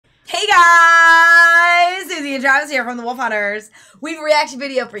Hey guys, Susie and Travis here from the Wolf HunterZ. We have a reaction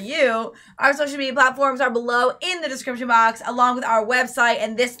video for you. Our social media platforms are below in the description box, along with our website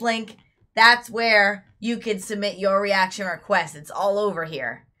and this link. That's where you can submit your reaction request. It's all over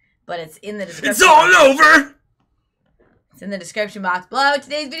here, but it's in the description. It's all over. It's in the description box below.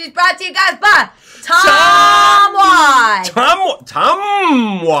 Today's video is brought to you guys by Tom Y. Tom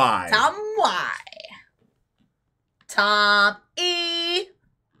Y. Tom Y. Tom E.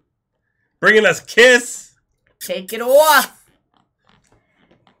 Bringing us Kiss. Take it off.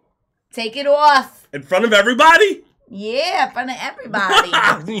 Take it off. In front of everybody? Yeah, in front of everybody.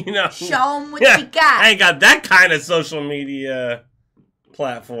 You know, show them what you got. I ain't got that kind of social media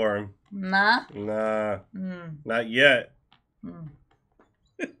platform. Nah? Nah. Not yet.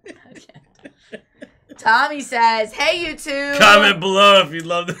 Okay. Tommy says, hey, you two. Comment below if you'd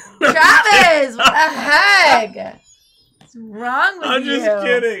love to. Travis, what the heck? What's wrong with you? I'm just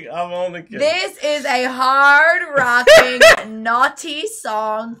kidding. I'm only kidding. This is a hard-rocking, naughty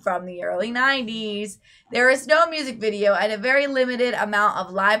song from the early 90s. There is no music video and a very limited amount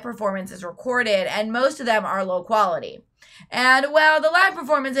of live performances recorded, and most of them are low quality. And while the live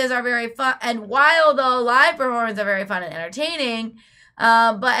performances are very fun, and entertaining,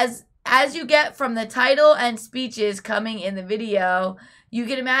 but as you get from the title and speeches coming in the video, you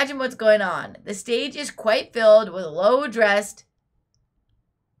can imagine what's going on. The stage is quite filled with low-dressed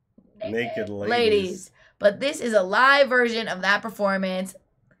naked ladies. But this is a live version of that performance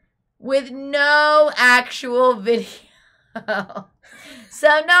with no actual video.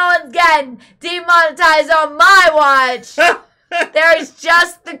 So no one's getting demonetized on my watch. There's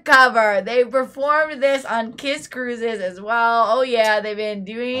just the cover. They performed this on Kiss Cruises as well. Oh yeah, they've been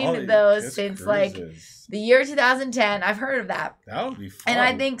doing those since like the year 2010. I've heard of that. That would be fun. And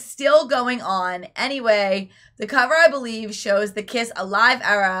I think still going on. Anyway, the cover, I believe, shows the Kiss Alive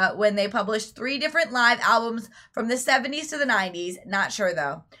era when they published 3 different live albums from the 70s to the 90s. Not sure,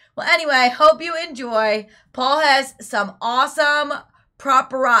 though. Well, anyway, hope you enjoy. Paul has some awesome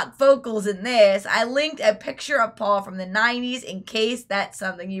proper rock vocals in this. I linked a picture of Paul from the 90s in case that's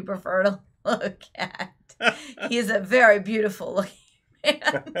something you prefer to look at. He is a very beautiful looking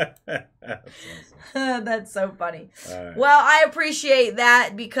man. That's so funny. Right. Well, I appreciate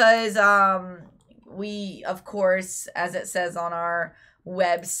that because we, of course, as it says on our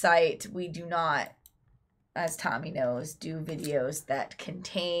website, we do not, as Tommy knows, do videos that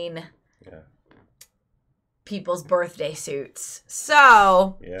contain people's birthday suits.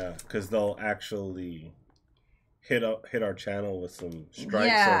 So yeah, because they'll actually hit our channel with some strikes.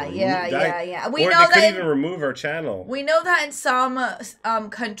 Yeah. We know that they could even remove our channel. We know that in some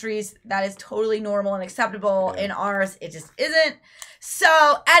countries that is totally normal and acceptable. In ours, it just isn't.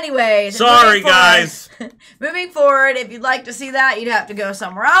 So, anyways, sorry guys. Moving forward, if you'd like to see that, you'd have to go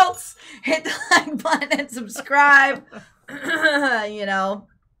somewhere else. Hit the like button and subscribe. You know,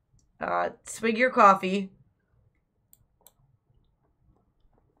 swig your coffee.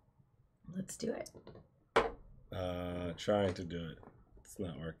 Let's do it. Trying to do it. It's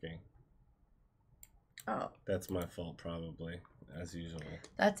not working. Oh. That's my fault, probably, as usual.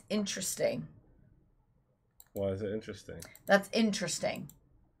 That's interesting. Why is it interesting? That's interesting.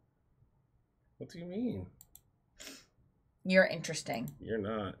 What do you mean? You're interesting. You're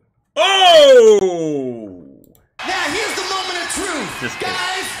not. Oh! Now here's the moment of truth. Just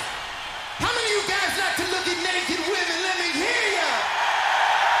guys, how many of you guys like to look at naked women? Let me hear ya.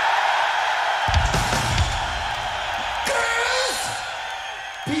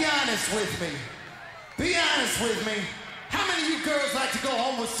 Be honest with me. Be honest with me. How many of you girls like to go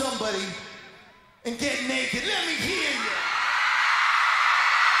home with somebody and get naked? Let me hear you.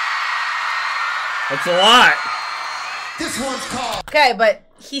 That's a lot. This one's called. Okay, but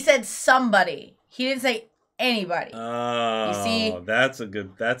he said somebody. He didn't say anybody. Oh, you see? That's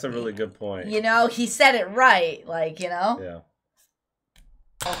a really good point. You know, he said it right. Like, you know? Yeah.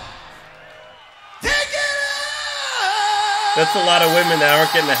 That's a lot of women that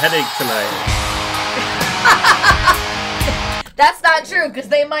aren't getting a headache tonight. That's not true, because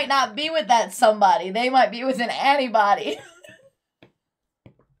they might not be with that somebody. They might be with an antibody.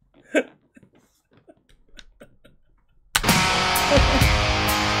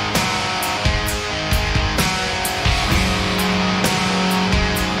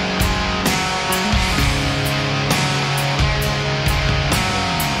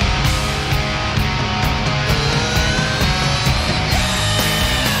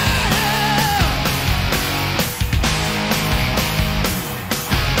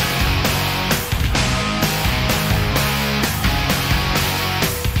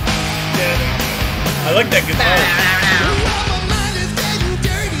 I like that guitar.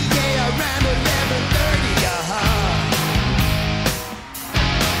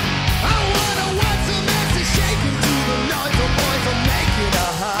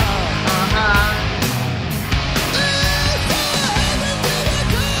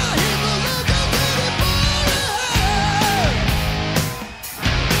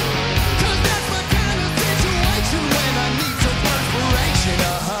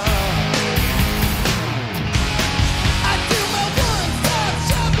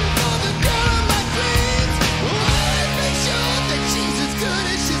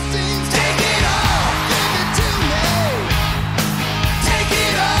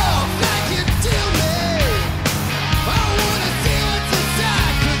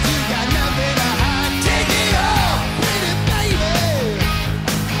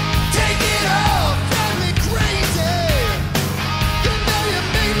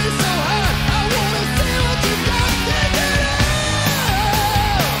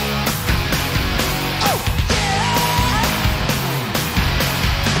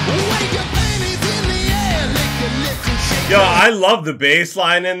 Yo, I love the bass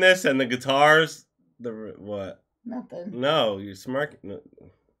line in this and the guitars. The what? Nothing. No, you're smirking. No,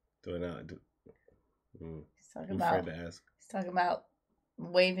 do I not? He's talking I'm about. afraid to ask. He's talking about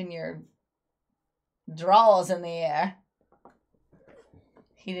waving your drawers in the air.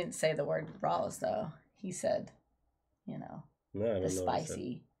 He didn't say the word drawers though. He said, you know, No, I don't the know.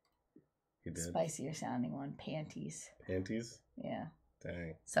 spicy. He did. Spicier sounding one, panties. Panties? Yeah.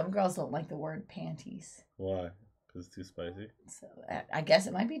 Dang. Some girls don't like the word panties. Why? Because it's too spicy? So I guess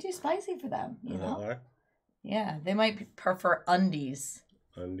it might be too spicy for them, you Is that know? why? Yeah, they might prefer undies.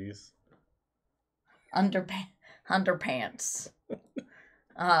 Undies? Underpants.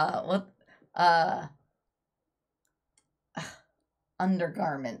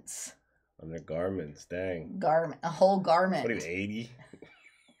 Undergarments. Undergarments, dang. A whole garment. What are you,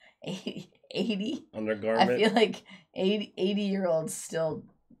 80? 80? Undergarment? I feel like 80-year-olds still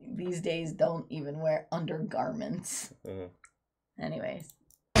these days don't even wear undergarments. Anyways.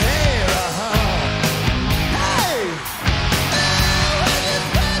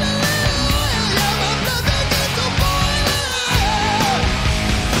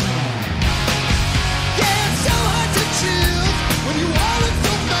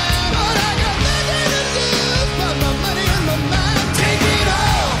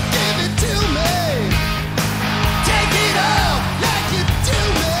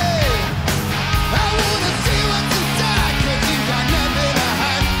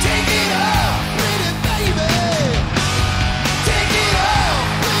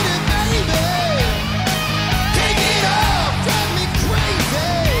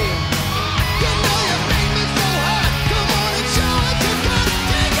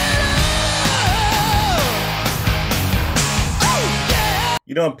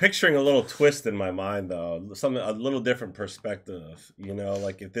 You know, I'm picturing a little twist in my mind, though. A little different perspective. You know,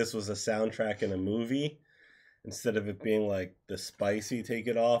 like if this was a soundtrack in a movie, instead of it being like the spicy take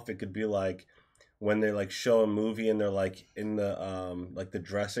it off, it could be like when they like show a movie and they're like in the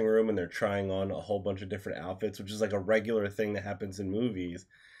dressing room and they're trying on a whole bunch of different outfits, which is like a regular thing that happens in movies.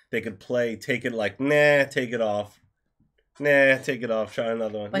 They could take it like, nah, take it off. Nah, take it off. Try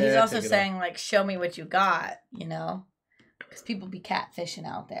another one. But he's also saying, like, show me what you got, you know? Because people be catfishing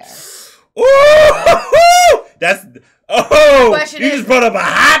out there. Ooh! That's... Oh! You just brought up a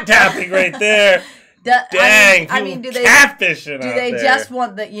hot topic right there. Dang, I mean, do they catfishing do they just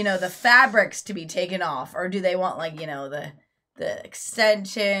want the fabrics to be taken off, or do they want the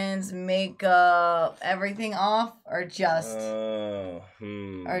extensions, makeup, everything off, or just or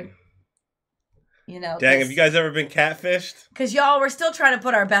dang, have you guys ever been catfished? Because y'all, we're still trying to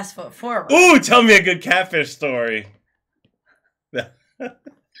put our best foot forward. Ooh, tell me a good catfish story.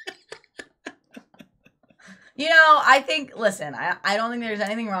 I think, listen, I don't think there's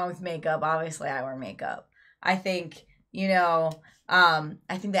anything wrong with makeup. Obviously, I wear makeup. I think, I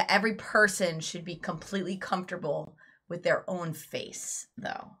think that every person should be completely comfortable with their own face,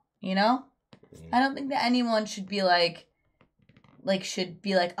 though. I don't think that anyone should be like,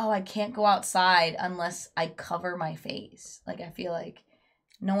 oh, I can't go outside unless I cover my face. Like, I feel like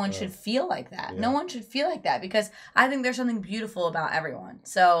no one should feel like that. Yeah. No one should feel like that, because I think there's something beautiful about everyone.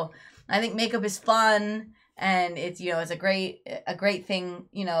 So I think makeup is fun. And it's, it's a great thing,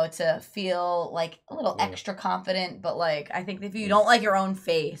 to feel like a little extra confident. But I think if you don't like your own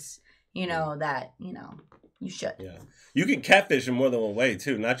face, that, you should. Yeah. You can catfish in more than one way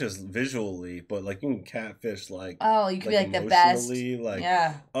too, not just visually, but you can catfish oh, you can be the best.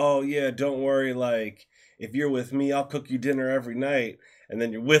 Yeah. Oh yeah, don't worry. If you're with me, I'll cook you dinner every night. And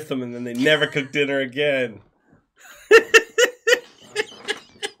then you're with them and then they never cook dinner again.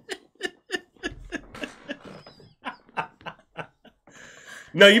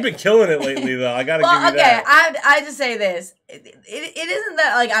 No, you've been killing it lately, though. I gotta give you that. I just say this. It isn't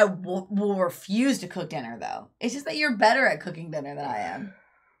that, I will refuse to cook dinner, though. It's just that you're better at cooking dinner than I am.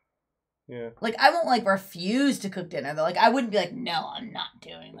 Yeah. I won't, refuse to cook dinner, though. I wouldn't be no, I'm not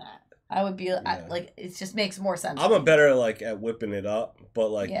doing that. I would be, it just makes more sense. I'm better, at whipping it up,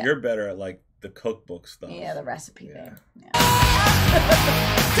 but, you're better at, the cookbook stuff. Yeah, the recipe thing. Yeah.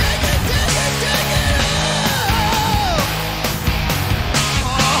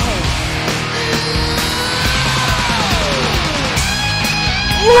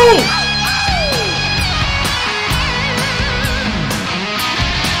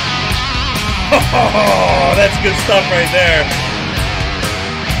 Oh, that's good stuff right there.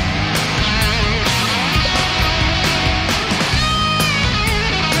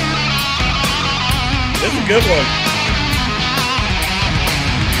 This is a good one.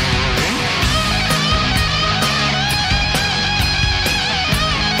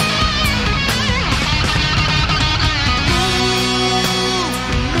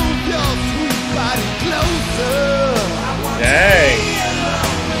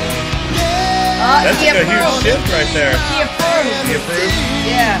 That's he like a huge approved. shift right there. He approved. He approved?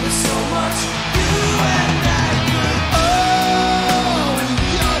 Yeah.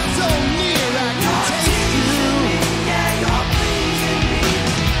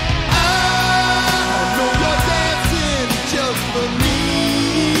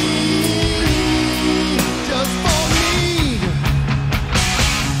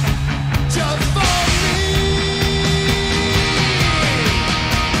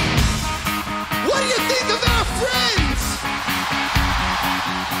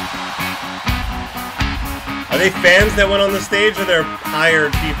 Are they fans that went on the stage, or they're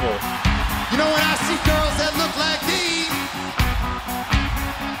hired people? You know, when I see girls that look like these,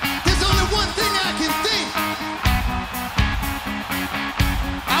 there's only one thing I can think.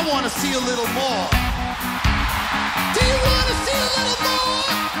 I want to see a little more. Do you want to see a little more?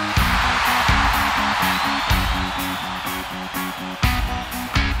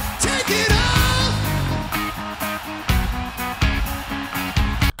 Take it off.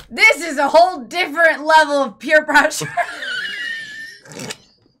 This is a whole different level of peer pressure.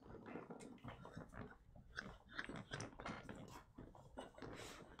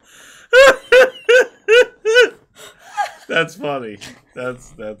 That's funny.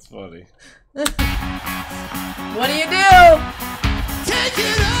 That's funny. What do you do? Take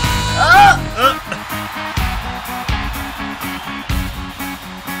it off. Oh!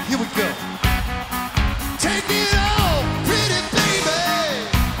 Here we go. Take it off, pretty baby.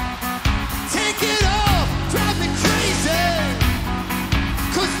 Take it off, drive me crazy.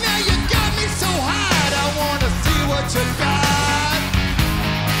 'Cause now you got me so hot, I wanna see what you got.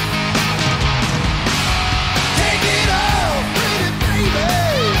 Take it off, pretty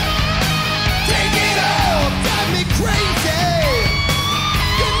baby. Take it off, drive me crazy.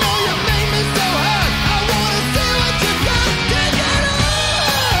 You know you made me so hot, I wanna see what you got. Take it off.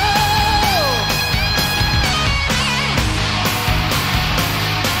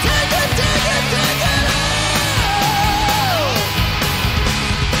 Take it off.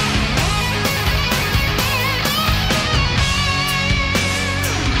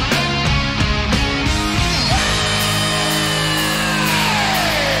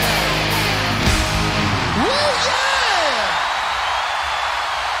 Woo, yeah!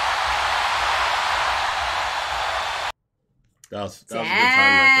 That was a good time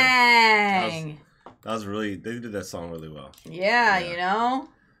right there. Dang. That was really, they did that song really well. Yeah, Yeah. you know?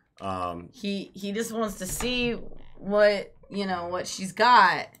 He Just wants to see what, what she's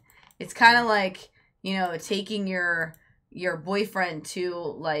got. It's kind of like, taking your boyfriend to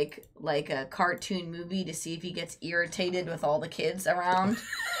like a cartoon movie to see if he gets irritated with all the kids around.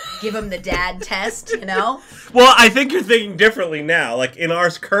 Give him the dad test, Well, I think you're thinking differently now. Like, in our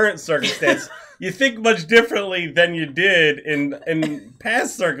current circumstance, you think much differently than you did in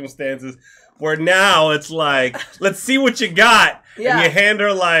past circumstances, where now it's like, let's see what you got. Yeah. And you hand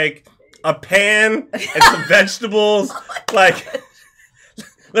her, like, a pan and some vegetables. Like,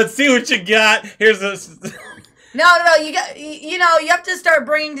 let's see what you got. Here's a... No. You got, you have to start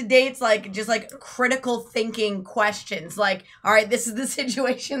bringing to dates just critical thinking questions. Like, all right, this is the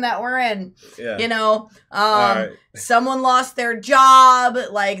situation that we're in. Yeah. Right. Someone lost their job.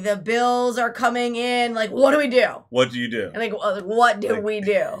 Like, the bills are coming in. Like, what do we do? What do you do? Like, what do we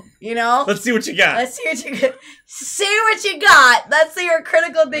do? Let's see what you got. Let's see what you got. See what you got. Let's see your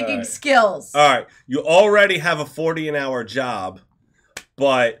critical thinking skills. All right. You already have a 40 an hour job,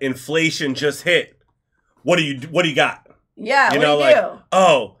 but inflation just hit. What do you got? Yeah, what do you like, do?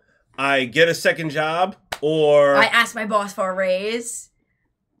 Oh, I get a second job, or I ask my boss for a raise.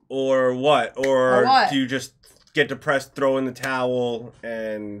 Or what? Or what? do you just get depressed, throw in the towel,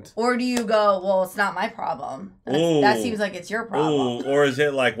 and... Or do you go, well, it's not my problem. That seems like it's your problem. Ooh, or is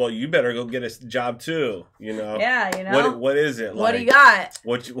it like, well, you better go get a job too, Yeah, What is it? What do you got?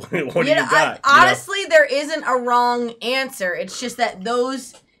 What do you got? Honestly, there isn't a wrong answer. It's just that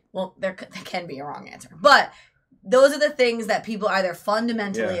those... Well, there can be a wrong answer. But those are the things that people either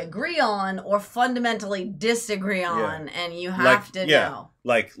fundamentally agree on or fundamentally disagree on, and you have to know.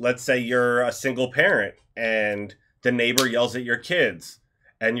 Like, let's say you're a single parent, and the neighbor yells at your kids,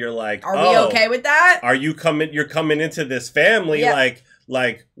 and you're like, Are we okay with that? Are you you're coming into this family,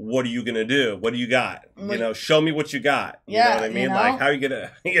 like, what are you gonna do? What do you got? Show me what you got. You know what I mean? Like, how are you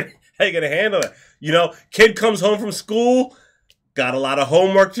gonna handle it? Kid comes home from school, got a lot of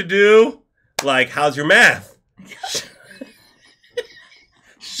homework to do. Like, how's your math?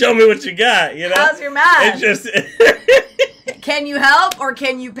 Show me what you got, How's your math? It just... Can you help or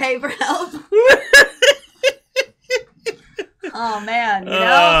can you pay for help? Oh, man.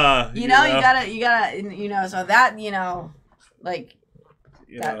 You gotta, so that, like...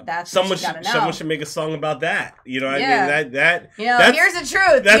 That's what you gotta know. Someone should make a song about that. You know what Yeah. I mean? That here's the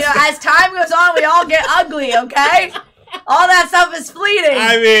truth. As time goes on, we all get ugly, okay? All that stuff is fleeting.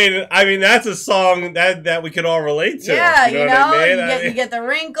 I mean, that's a song that we could all relate to. Yeah, you know what I mean? You get the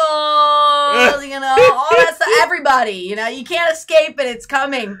wrinkles, all that stuff. Everybody, you can't escape it. It's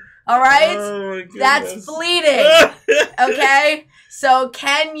coming. All right, oh that's fleeting. Okay, so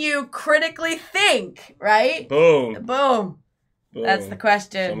can you critically think? Right? Boom. That's the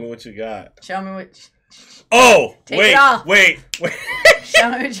question. Show me what you got. Show me what. Oh, Take it off. wait. Show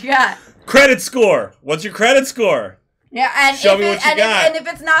me what you got. Credit score. What's your credit score? Yeah, and show me what you got. And if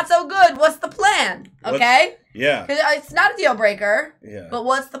it's not so good, what's the plan? Okay. Yeah. Because it's not a deal breaker. Yeah. But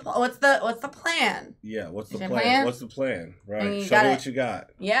what's the plan? Yeah. What's the plan? What's the plan? Right. Show me what you got.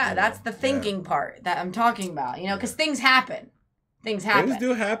 Yeah, that's the thinking part that I'm talking about. Because things happen. Things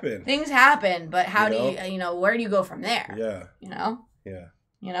do happen. Things happen, but how do you, where do you go from there? Yeah. Yeah.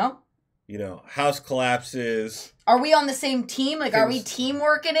 House collapses. Are we on the same team? Like, are we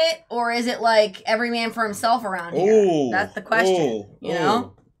teamworking it? Or is it like every man for himself around here? Ooh, that's the question.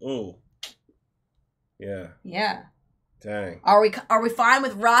 Ooh. Yeah. Yeah. Dang. Are we fine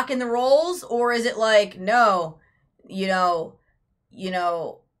with rocking the rolls? Or is it like, no,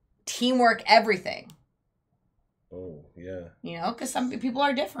 teamwork everything? Oh, yeah. Because some people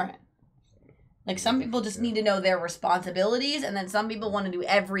are different. Like, some people just need to know their responsibilities, and then some people want to do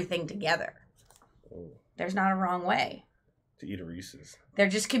everything together. Oh. There's not a wrong way. To eat a Reese's. There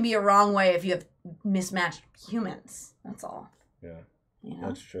just can be a wrong way if you have mismatched humans. That's all. Yeah.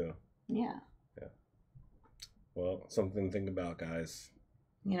 That's true. Yeah. Well, something to think about, guys.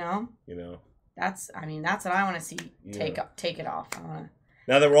 That's what I want to see. Take it off.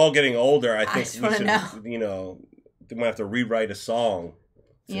 Now that we're all getting older, I think we should, know. we might have to rewrite a song.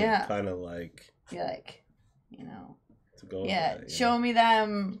 Yeah. Kind of like. To go. Yeah. Show me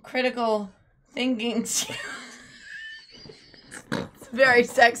them critical thinking. It's a very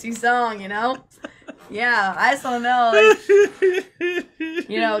sexy song, Yeah, I just want to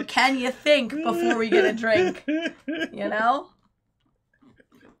know, can you think before we get a drink? Can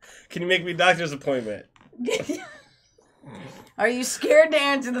you make me a doctor's appointment? Are you scared to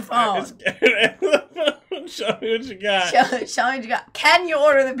answer the phone? Show me what you got. Show me what you got. Can you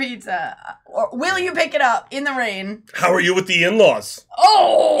order the pizza? Or will you pick it up in the rain? How are you with the in-laws?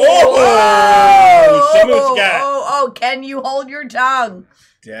 Oh! Show me what you got. Oh, can you hold your tongue?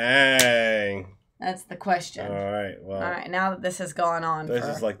 Dang. That's the question. All right, well. All right, now that this has gone on This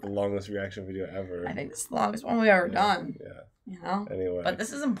is like the longest reaction video ever. I think this is the longest one we've ever done. Yeah. Anyway. But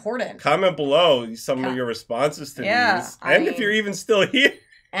this is important. Comment below some of your responses to these. And if you're even still here.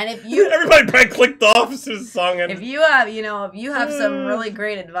 And if you everybody probably clicked off as soon as the song ended. If you have some really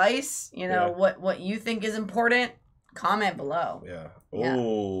great advice, what you think is important, comment below. Yeah.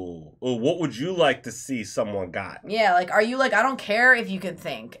 Oh, what would you like to see someone got? Yeah, like, are you like, I don't care if you can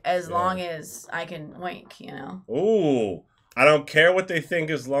think as long as I can wink, Oh, I don't care what they think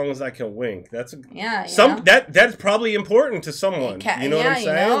as long as I can wink. That's a that's probably important to someone. You know what I'm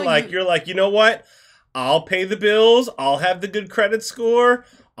saying? You're like, you know what? I'll pay the bills. I'll have the good credit score.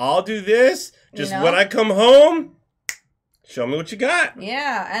 I'll do this. Just when I come home, show me what you got.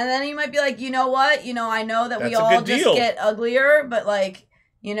 Yeah, and then you might be like, you know what? I know that we all just get uglier, but like,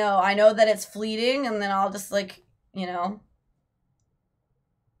 I know that it's fleeting, and then I'll just like, You're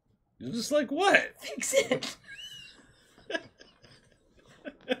just like, what? Fix it.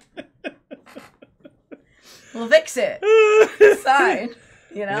 We'll fix it. It's fine.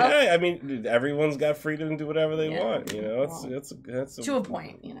 Yeah, I mean, everyone's got freedom to do whatever they want. It's to a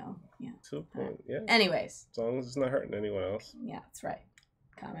point. Yeah. To a point. Yeah. Anyways, as long as it's not hurting anyone else. Yeah, that's right.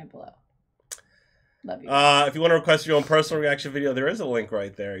 Comment below. Love you. If you want to request your own personal reaction video, there is a link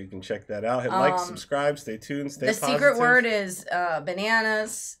right there. You can check that out. Hit like, subscribe, stay tuned, stay positive. The secret word is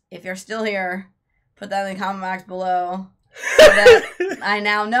bananas. If you're still here, put that in the comment box below. So that I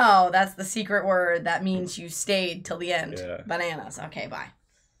now know that's the secret word. That means you stayed till the end. Yeah. Bananas. Okay, bye.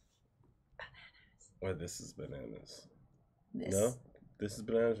 Or this is bananas. No? This is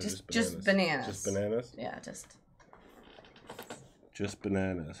bananas or just bananas? Just bananas. Just bananas? Yeah, just. Just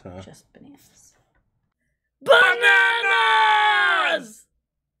bananas, huh? Just bananas. Bananas!